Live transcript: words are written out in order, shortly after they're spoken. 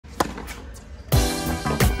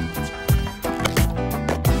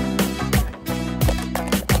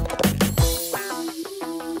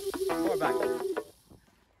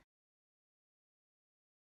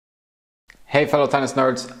Hey fellow tennis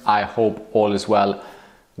nerds, I hope all is well.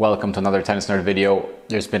 Welcome to another Tennis Nerd video.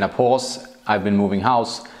 There's been a pause, I've been moving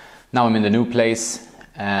house. Now I'm in the new place,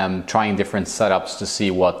 trying different setups to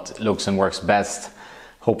see what looks and works best.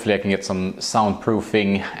 Hopefully I can get some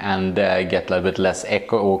soundproofing and get a little bit less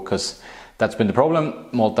echo, because that's been the problem.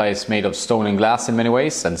 Malta is made of stone and glass in many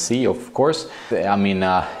ways, and sea of course. I'm in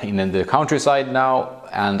the countryside now,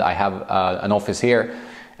 and I have an office here.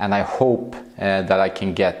 And I hope that I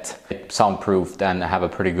can get soundproofed and have a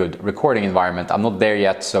pretty good recording environment. I'm not there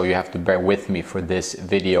yet, so you have to bear with me for this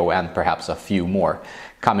video and perhaps a few more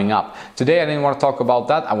coming up. Today I didn't want to talk about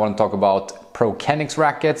that. I want to talk about ProKennex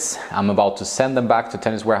Racquets. I'm about to send them back to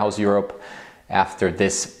Tennis Warehouse Europe after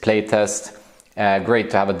this playtest. Great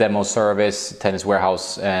to have a demo service. Tennis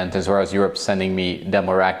Warehouse and Tennis Warehouse Europe sending me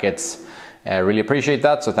demo rackets. Really appreciate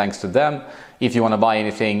that, so thanks to them. If you want to buy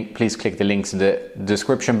anything, please click the links in the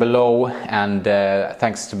description below, and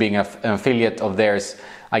thanks to being an affiliate of theirs,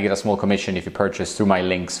 I get a small commission if you purchase through my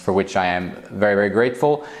links, for which I am very, very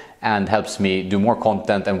grateful, and helps me do more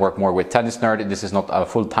content and work more with Tennis Nerd. This is not a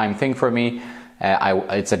full-time thing for me.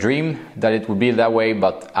 It's a dream that it would be that way,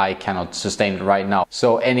 but I cannot sustain it right now.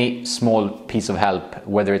 So any small piece of help,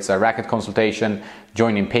 whether it's a racket consultation,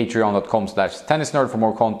 joining patreon.com/tennisnerd for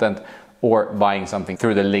more content, or buying something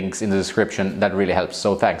through the links in the description, that really helps.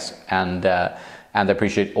 So thanks, and I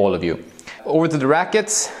appreciate all of you. Over to the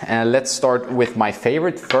rackets, and let's start with my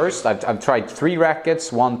favorite first. I've tried 3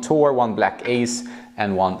 rackets, 1 Tour, 1 Black Ace,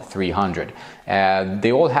 and 1 300.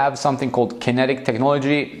 They all have something called kinetic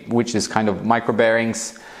technology, which is kind of micro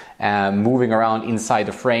bearings moving around inside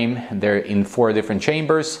the frame. They're in 4 different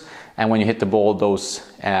chambers, and when you hit the ball, those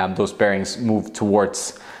bearings move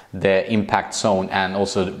towards the impact zone, and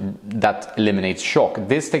also that eliminates shock.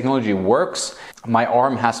 This technology works. My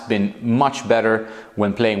arm has been much better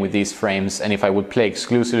when playing with these frames, and if I would play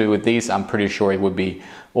exclusively with these, I'm pretty sure it would be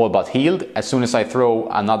all but healed. As soon as I throw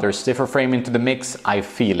another stiffer frame into the mix, I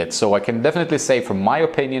feel it. So I can definitely say, from my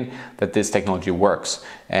opinion, that this technology works.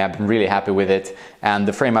 I've been really happy with it, and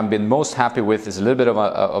the frame I've been most happy with is a little bit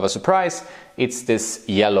of a surprise. It's this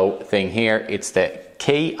yellow thing here. It's the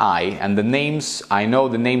KI, and the names, I know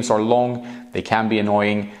the names are long, they can be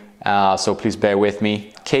annoying, so please bear with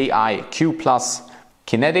me. KI, Q plus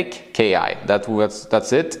kinetic KI,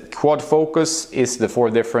 that's it. Quad focus is the 4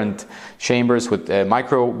 different chambers with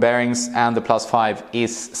micro bearings, and the +5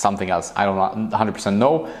 is something else. I don't 100%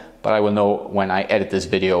 know, but I will know when I edit this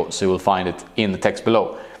video, so you will find it in the text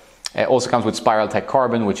below. It also comes with spiral tech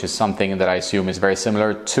carbon, which is something that I assume is very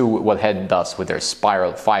similar to what Head does with their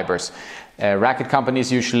spiral fibers. Racket companies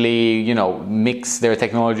usually, mix their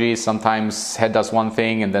technologies. Sometimes Head does one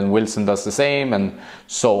thing and then Wilson does the same, and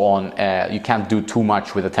so on. You can't do too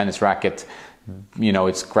much with a tennis racket.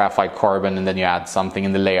 It's graphite carbon, and then you add something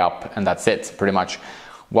in the layup, and that's it, pretty much.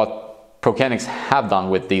 What ProKennex have done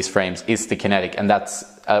with these frames is the kinetic, and that's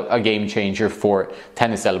a game changer for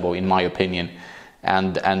tennis elbow, in my opinion,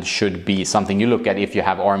 and should be something you look at if you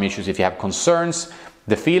have arm issues, if you have concerns.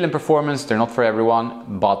 The feel and performance, they're not for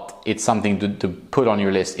everyone, but it's something to put on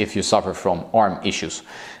your list if you suffer from arm issues,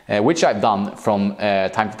 which I've done from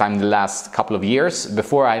time to time the last couple of years.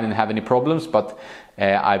 Before I didn't have any problems, but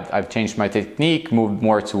I've changed my technique, moved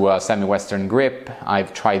more to a semi-western grip.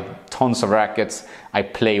 I've tried tons of rackets. I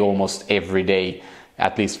play almost every day,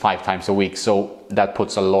 at least 5 times a week, so that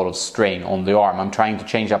puts a lot of strain on the arm. I'm trying to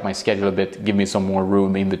change up my schedule a bit, give me some more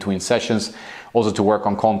room in between sessions, also to work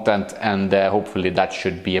on content, and hopefully that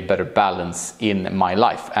should be a better balance in my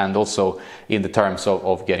life, and also in the terms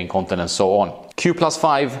of getting content and so on. Q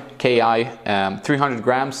 +5 KI, 300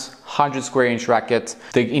 grams, 100 square inch racket.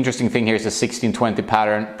 The interesting thing here is the 1620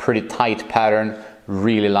 pattern, pretty tight pattern,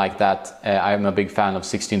 really like that. I'm a big fan of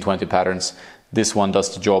 1620 patterns. This one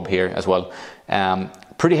does the job here as well.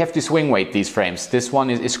 Pretty hefty swing weight, these frames. This one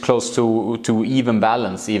is close to even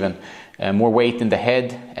balance, even. More weight in the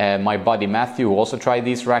head. My buddy Matthew, who also tried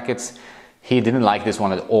these rackets, he didn't like this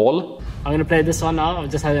one at all. I'm gonna play this one now.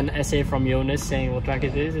 I've just had an essay from Jonas saying what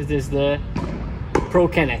racket it is. It is the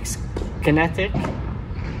ProKennex Kinetic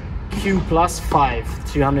Q +5,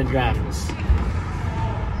 300 grams.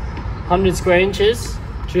 100 square inches,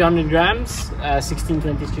 300 grams,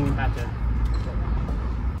 1620 string pattern.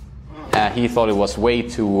 He thought it was way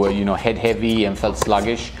too, head heavy and felt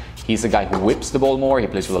sluggish. He's a guy who whips the ball more. He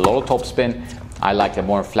plays with a lot of topspin. I like a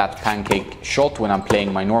more flat pancake shot when I'm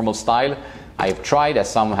playing my normal style. I've tried, as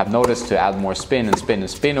some have noticed, to add more spin and spin and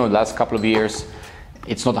spin over the last couple of years.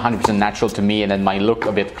 It's not 100% natural to me, and it might look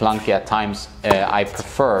a bit clunky at times. I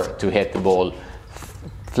prefer to hit the ball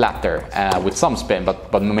flatter with some spin,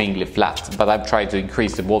 but mainly flat. But I've tried to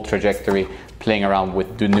increase the ball trajectory playing around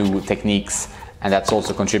with the new techniques, and that's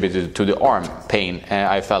also contributed to the arm pain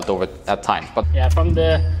I felt over at times. But yeah, from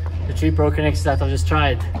the 3 ProKennex that I've just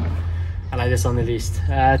tried, I like this one the least.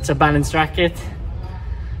 It's a balanced racket.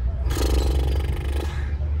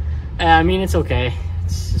 I mean, it's okay.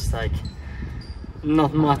 It's just like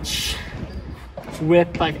not much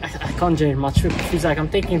whip. I can't generate much whip. It feels like I'm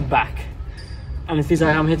taking it back, and it feels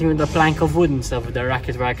like I'm hitting with a plank of wood instead of the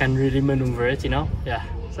racket where I can really maneuver it, you know? Yeah,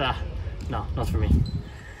 so no, not for me.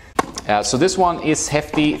 So this one is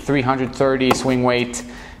hefty, 330 swing weight.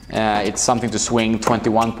 It's something to swing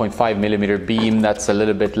 21.5 millimeter beam. That's a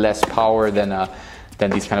little bit less power than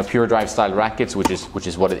these kind of pure drive style rackets, which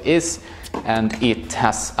is what it is. And it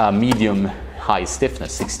has a medium high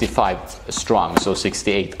stiffness, 65 strong, so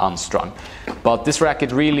 68 unstrung. But this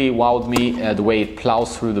racket really wowed me, the way it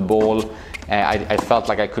plows through the ball. I felt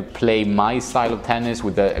like I could play my style of tennis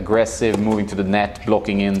with the aggressive, moving to the net,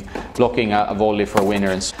 blocking a volley for a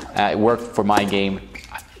winner, and it worked for my game.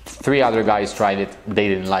 3 other guys tried it, they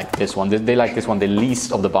didn't like this one. They like this one the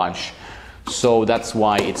least of the bunch. So that's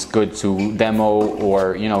why it's good to demo,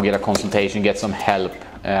 or get a consultation, get some help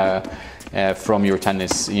from your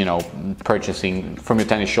tennis, purchasing from your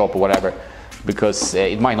tennis shop or whatever, because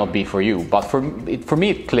it might not be for you. But for me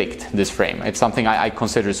it clicked, this frame. It's something I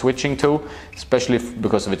consider switching to, especially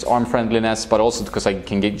because of its arm friendliness, but also because I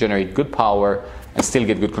can generate good power and still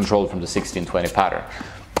get good control from the 1620 pattern.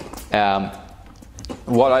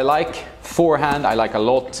 What I like, forehand I like a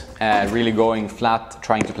lot, really going flat,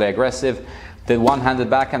 trying to play aggressive. The one-handed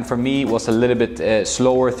backhand for me was a little bit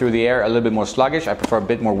slower through the air, a little bit more sluggish. I prefer a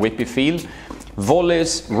bit more whippy feel.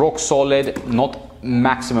 Volleys, rock solid, not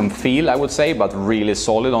maximum feel I would say, but really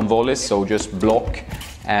solid on volleys, so just block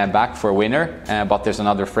back for a winner. But there's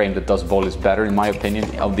another frame that does volleys better in my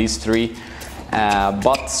opinion of these 3.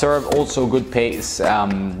 But serve also good pace.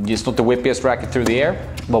 It's not the whippiest racket through the air,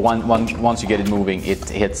 but once you get it moving, it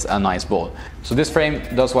hits a nice ball. So this frame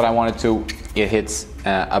does what I wanted to. It hits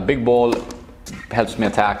a big ball, helps me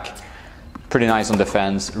attack, pretty nice on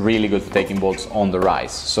defense, really good for taking balls on the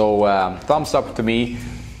rise. So thumbs up to me,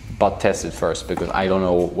 but test it first, because I don't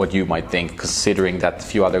know what you might think, considering that a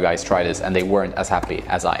few other guys tried this and they weren't as happy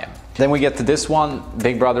as I am. Then we get to this one,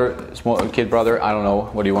 big brother, small kid brother, I don't know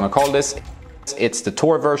what you want to call this. It's the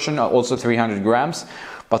tour version, also 300 grams,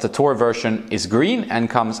 but the tour version is green and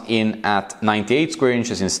comes in at 98 square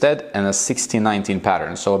inches instead, and a 1619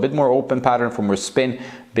 pattern. So a bit more open pattern for more spin,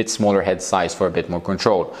 bit smaller head size for a bit more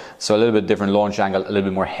control. So a little bit different launch angle, a little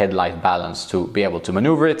bit more head-light balance to be able to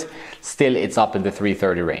maneuver it. Still, it's up in the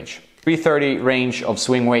 330 range. 330 range of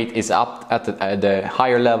swing weight is up at the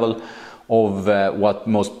higher level of what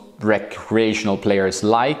most recreational players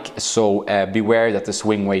like, so beware that the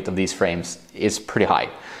swing weight of these frames is pretty high.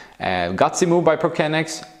 Gutsy move by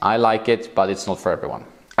ProKennex, I like it, but it's not for everyone.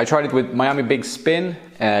 I tried it with Miami Big Spin,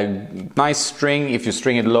 nice string if you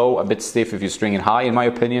string it low, a bit stiff if you string it high in my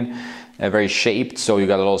opinion, very shaped, so you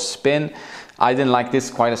got a lot of spin. I didn't like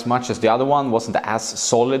this quite as much as the other one, wasn't as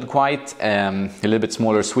solid quite, a little bit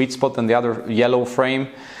smaller sweet spot than the other yellow frame.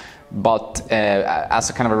 But as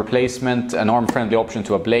a kind of a replacement, an arm-friendly option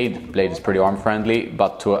to a blade. Blade is pretty arm-friendly,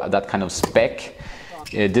 but to that kind of spec,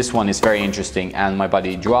 this one is very interesting. And my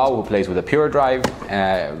buddy Joao, who plays with a pure drive,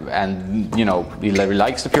 and he really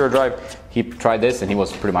likes the pure drive, he tried this and he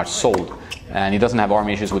was pretty much sold. And he doesn't have arm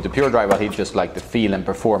issues with the pure drive, but he just liked the feel and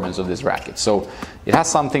performance of this racket. So it has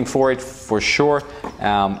something for it for sure,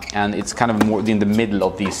 and it's kind of more in the middle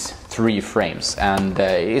of these 3 frames. And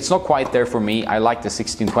it's not quite there for me. I like the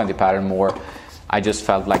 1620 pattern more. I just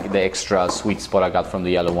felt like the extra sweet spot I got from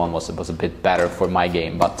the yellow one was a bit better for my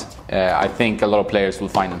game. But I think a lot of players will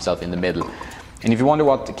find themselves in the middle. And if you wonder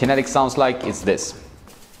what kinetic sounds like, it's this.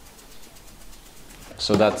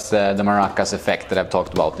 So that's the maracas effect that I've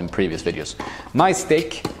talked about in previous videos. Nice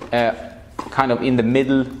stick, kind of in the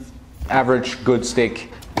middle, average, good stick.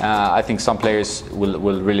 I think some players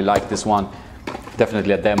will really like this one.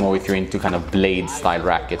 Definitely a demo if you're into kind of blade style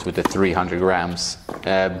rackets with the 300 grams,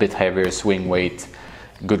 a bit heavier swing weight,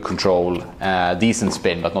 good control, decent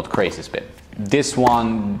spin, but not crazy spin. This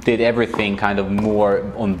one did everything kind of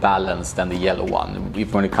more on balance than the yellow one.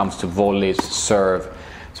 When it comes to volleys, serve,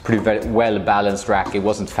 it's a pretty well balanced racket. It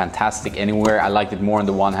wasn't fantastic anywhere. I liked it more on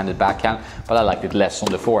the one-handed backhand, but I liked it less on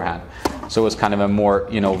the forehand. So it was kind of a more,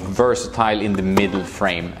 versatile in the middle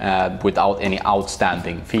frame without any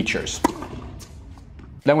outstanding features.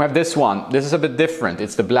 Then we have this one. This is a bit different.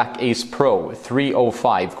 It's the Black Ace Pro,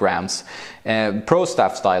 305 grams. Pro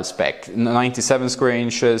staff style spec, 97 square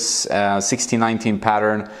inches, 1619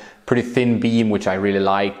 pattern, pretty thin beam, which I really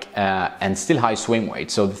like, and still high swing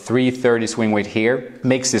weight. So the 330 swing weight here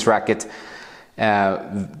makes this racket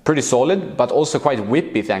Pretty solid, but also quite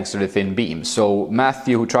whippy thanks to the thin beam. So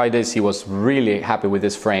Matthew, who tried this, he was really happy with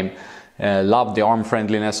this frame. Loved the arm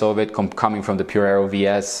friendliness of it, coming from the Pure Aero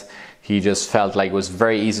VS. He just felt like it was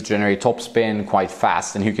very easy to generate topspin, quite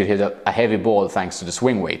fast, and he could hit a heavy ball thanks to the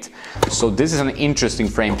swing weight. So this is an interesting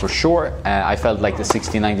frame for sure. I felt like the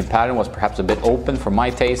 1619 pattern was perhaps a bit open for my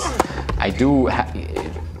taste. I do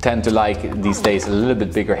tend to like these days a little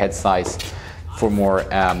bit bigger head size for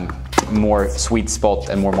more sweet spot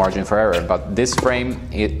and more margin for error. But this frame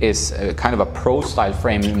is kind of a pro style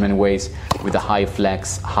frame in many ways, with a high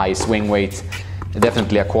flex, high swing weight.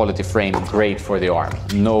 Definitely a quality frame, great for the arm,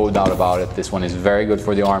 no doubt about it. This one is very good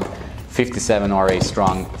for the arm. 57 RA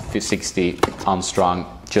strong, 60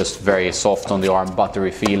 unstrung, just very soft on the arm,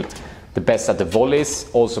 buttery feel. The best at the volleys,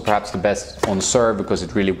 also perhaps the best on serve, because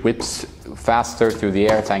it really whips faster through the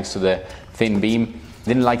air thanks to the thin beam.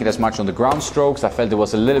 Didn't like it as much on the ground strokes. I felt it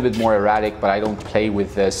was a little bit more erratic, but I don't play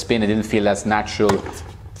with spin. It didn't feel as natural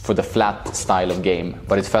for the flat style of game,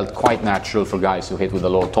 but it felt quite natural for guys who hit with a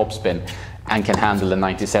low topspin and can handle the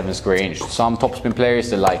 97 square inch. Some topspin players,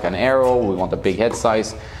 they like an arrow, we want a big head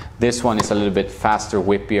size. This one is a little bit faster,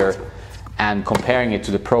 whippier, and comparing it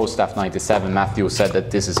to the Pro Staff 97, Matthew said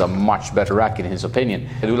that this is a much better racket in his opinion.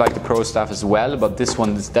 I do like the Pro Staff as well, but this one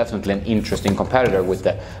is definitely an interesting competitor with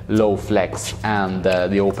the low flex and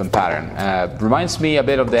the open pattern. Reminds me a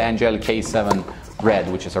bit of the Angel K7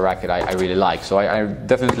 Red, which is a racket I really like. So I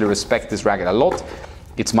definitely respect this racket a lot.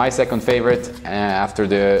 It's my second favorite after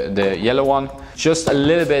the yellow one. Just a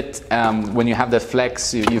little bit, when you have the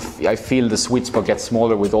flex, I feel the sweet spot gets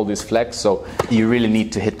smaller with all this flex, so you really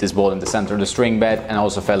need to hit this ball in the center of the string bed, and I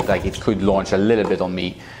also felt like it could launch a little bit on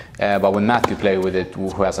me. But when Matthew played with it,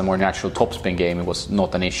 who has a more natural topspin game, it was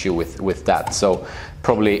not an issue with that. So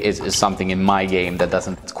probably is something in my game that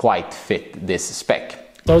doesn't quite fit this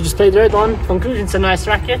spec. So just played the red one. Conclusion, it's a nice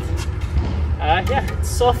racket. Yeah, it's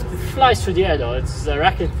soft, it flies through the air though. It's a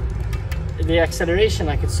racket, the acceleration,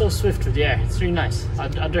 like it's so swift through the air. It's really nice.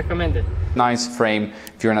 I'd recommend it. Nice frame.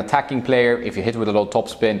 If you're an attacking player, if you hit with a low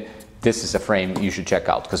topspin, this is a frame you should check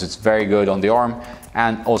out, because it's very good on the arm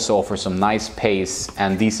and also offers some nice pace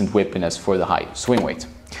and decent whippiness for the high swing weight.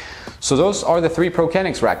 So those are the 3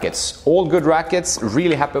 ProKennex rackets. All good rackets,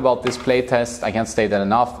 really happy about this play test. I can't state that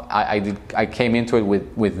enough. I came into it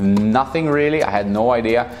with nothing really. I had no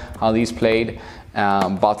idea how these played,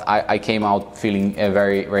 but I came out feeling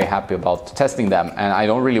very, very happy about testing them. And I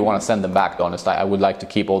don't really want to send them back, to be honest. I would like to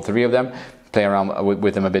keep all 3 of them, play around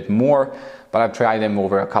with them a bit more, but I've tried them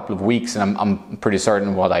over a couple of weeks and I'm pretty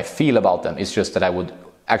certain what I feel about them. It's just that I would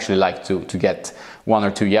actually like to get 1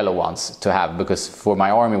 or 2 yellow ones to have, because for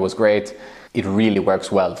my arm it was great. It really works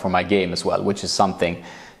well for my game as well, which is something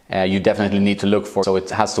you definitely need to look for. So it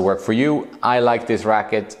has to work for you. I like this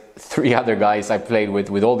racket. 3 other guys I played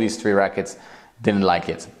with all these 3 rackets didn't like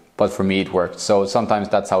it, but for me it worked. So sometimes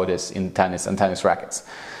that's how it is in tennis and tennis rackets.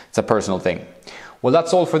 It's a personal thing. Well,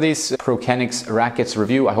 that's all for this ProKennex Racquets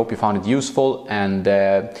review. I hope you found it useful, and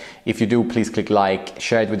if you do, please click like,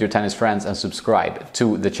 share it with your tennis friends, and subscribe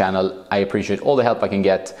to the channel. I appreciate all the help I can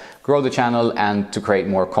get, grow the channel and to create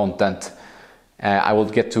more content. I will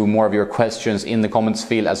get to more of your questions in the comments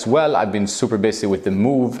field as well. I've been super busy with the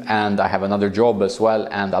move, and I have another job as well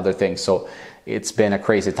and other things, so it's been a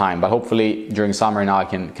crazy time, but hopefully during summer now I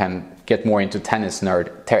can get more into tennis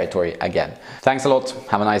nerd territory again. Thanks a lot,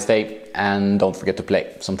 have a nice day, and don't forget to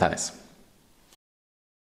play some tennis.